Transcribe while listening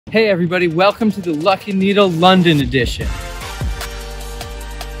Hey everybody, welcome to the Lucky Needle London edition.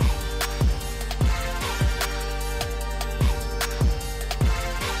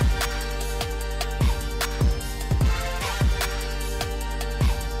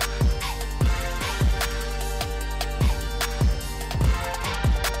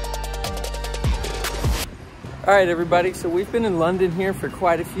 All right, everybody, so we've been in London here for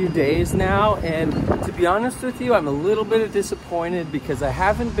quite a few days now, and to be honest with you, I'm a little bit disappointed because I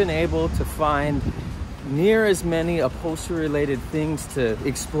haven't been able to find near as many upholstery-related things to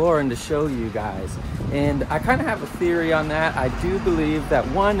explore and to show you guys. And I kind of have a theory on that. I do believe that,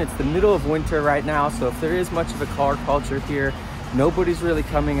 one, it's the middle of winter right now, so if there is much of a car culture here, nobody's really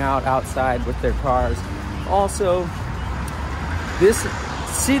coming outside with their cars. Also, this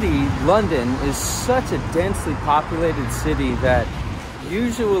city, London, is such a densely populated city that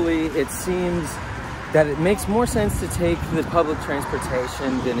usually it seems that it makes more sense to take the public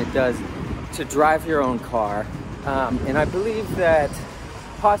transportation than it does to drive your own car. And I believe that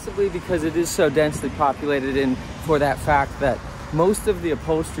possibly because it is so densely populated, and for that fact that most of the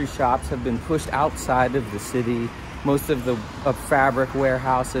upholstery shops have been pushed outside of the city, most of the fabric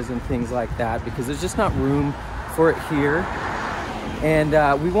warehouses and things like that, because there's just not room for it here.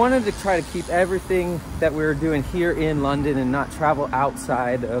 And we wanted to try to keep everything that we were doing here in London and not travel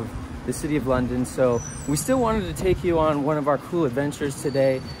outside of the city of London. So we still wanted to take you on one of our cool adventures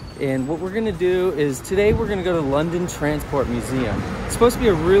today. And what we're gonna do is today we're gonna go to the London Transport Museum. It's supposed to be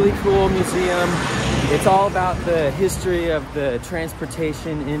a really cool museum. It's all about the history of the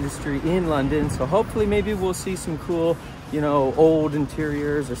transportation industry in London. So hopefully maybe we'll see some cool, old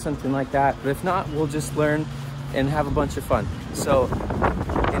interiors or something like that. But if not, we'll just learn and have a bunch of fun. So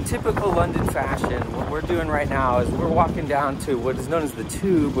in typical London fashion, what we're doing right now is we're walking down to what is known as the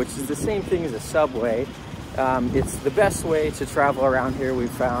Tube, which is the same thing as a subway. It's the best way to travel around here, we've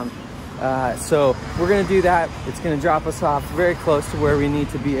found. So we're gonna do that. It's gonna drop us off very close to where we need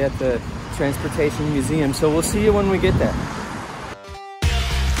to be at the Transportation Museum. So we'll see you when we get there.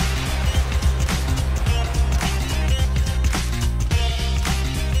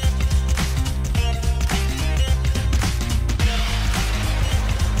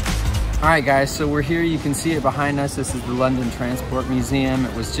 All right, guys, so we're here. You can see it behind us. This is the London Transport Museum.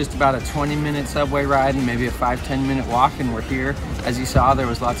 It was just about a 20-minute subway ride and maybe a 5-10 minute walk, and we're here. As you saw, there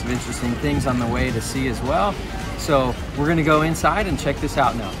was lots of interesting things on the way to see as well. So we're gonna go inside and check this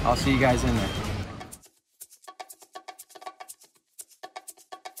out now. I'll see you guys in there.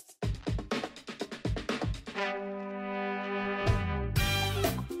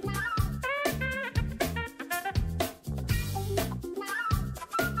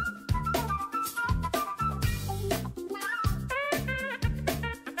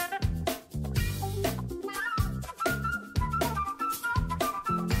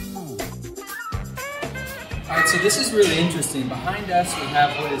 All right, so this is really interesting. Behind us, we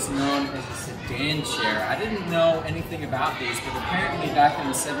have what is known as a sedan chair. I didn't know anything about these, but apparently back in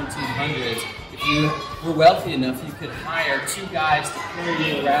the 1700s, if you were wealthy enough, you could hire two guys to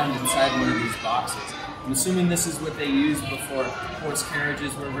carry you around inside one of these boxes. I'm assuming this is what they used before horse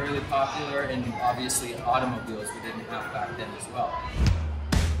carriages were really popular, and obviously automobiles we didn't have back then as well.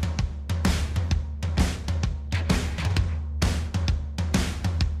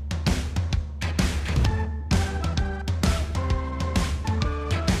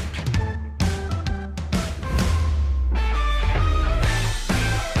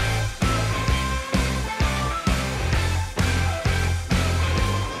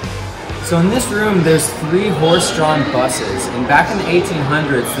 So in this room, there's 3 horse-drawn buses, and back in the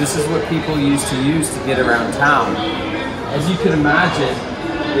 1800s, this is what people used to get around town. As you can imagine,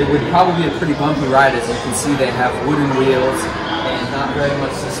 it would probably be a pretty bumpy ride. As you can see, they have wooden wheels and not very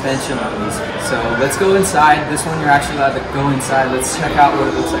much suspension on these. So let's go inside. This one, you're actually allowed to go inside. Let's check out what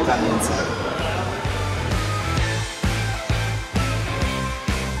it looks like on the inside.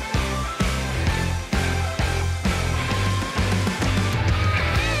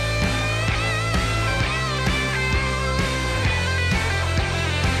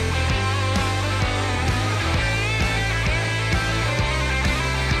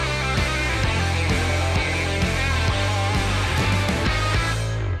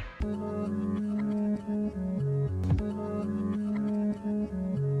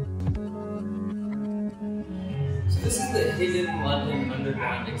 This is the Hidden London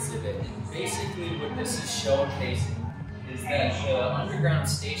Underground exhibit, and basically what this is showcasing is that the underground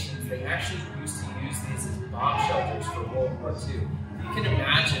stations, they actually used to use these as bomb shelters for World War II. You can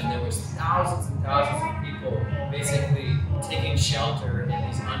imagine there was thousands and thousands of people basically taking shelter in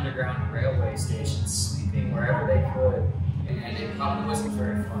these underground railway stations, sleeping wherever they could, and it probably wasn't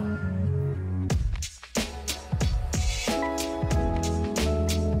very fun.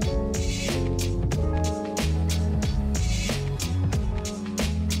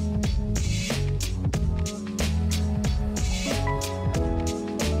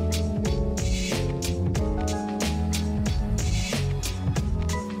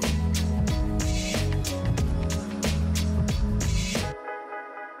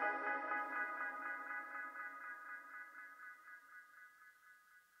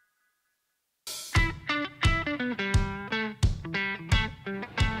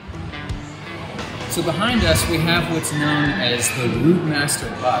 So behind us we have what's known as the Route Master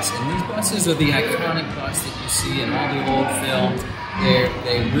bus, and these buses are the iconic bus that you see in all the old films.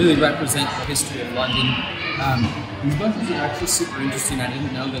 They really represent the history of London. These buses are actually super interesting. I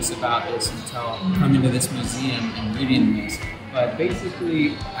didn't know this about this until coming to this museum and reading this. But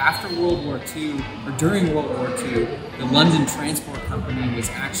basically, after World War II, or during World War II, the London Transport Company was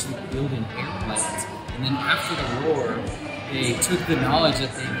actually building airplanes. And then after the war, they took the knowledge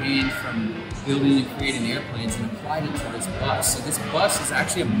that they gained from building and creating airplanes and applied it to this bus. So this bus is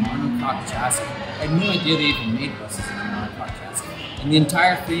actually a monocoque chassis. I had no idea they even made buses in a monocoque chassis. And the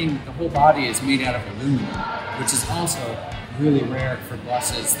entire thing, the whole body is made out of aluminum, which is also really rare for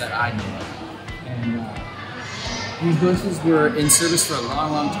buses that I know of. And these buses were in service for a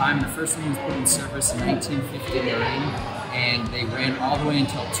long, long time. The first one was put in service in 1959, and they ran all the way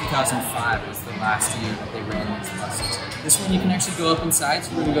until 2005 was the last year that they ran these buses. This one you can actually go up inside,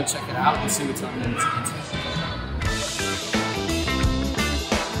 so we're gonna go check it out and see what's on the inside.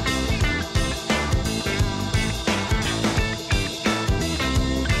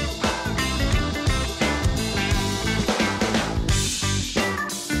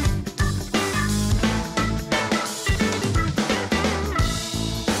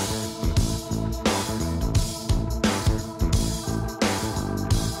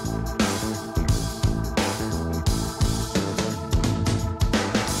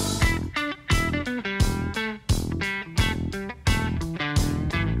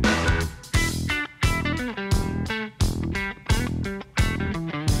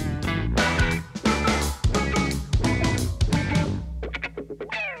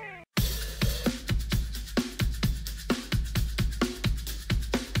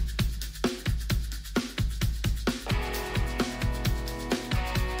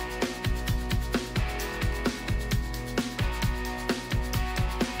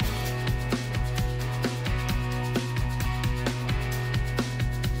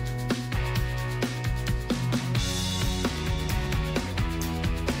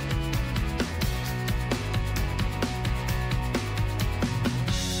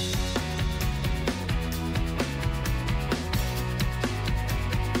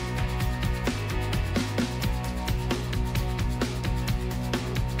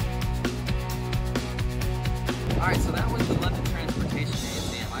 Alright, so that was the London Transportation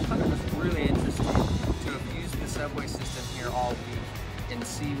Museum. I thought it was really interesting to have used the subway system here all week and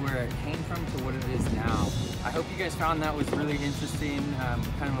see where it came from to what it is now. I hope you guys found that was really interesting,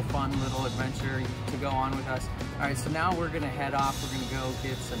 kind of a fun little adventure to go on with us. Alright, so now we're going to head off. We're going to go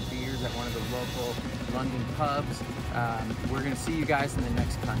get some beers at one of the local London pubs. We're going to see you guys in the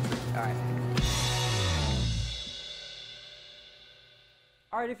next country. Alright.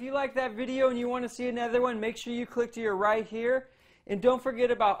 Alright, if you like that video and you want to see another one, make sure you click to your right here. And don't forget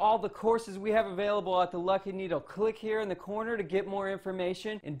about all the courses we have available at the Lucky Needle. Click here in the corner to get more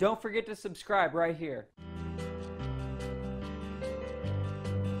information. And don't forget to subscribe right here.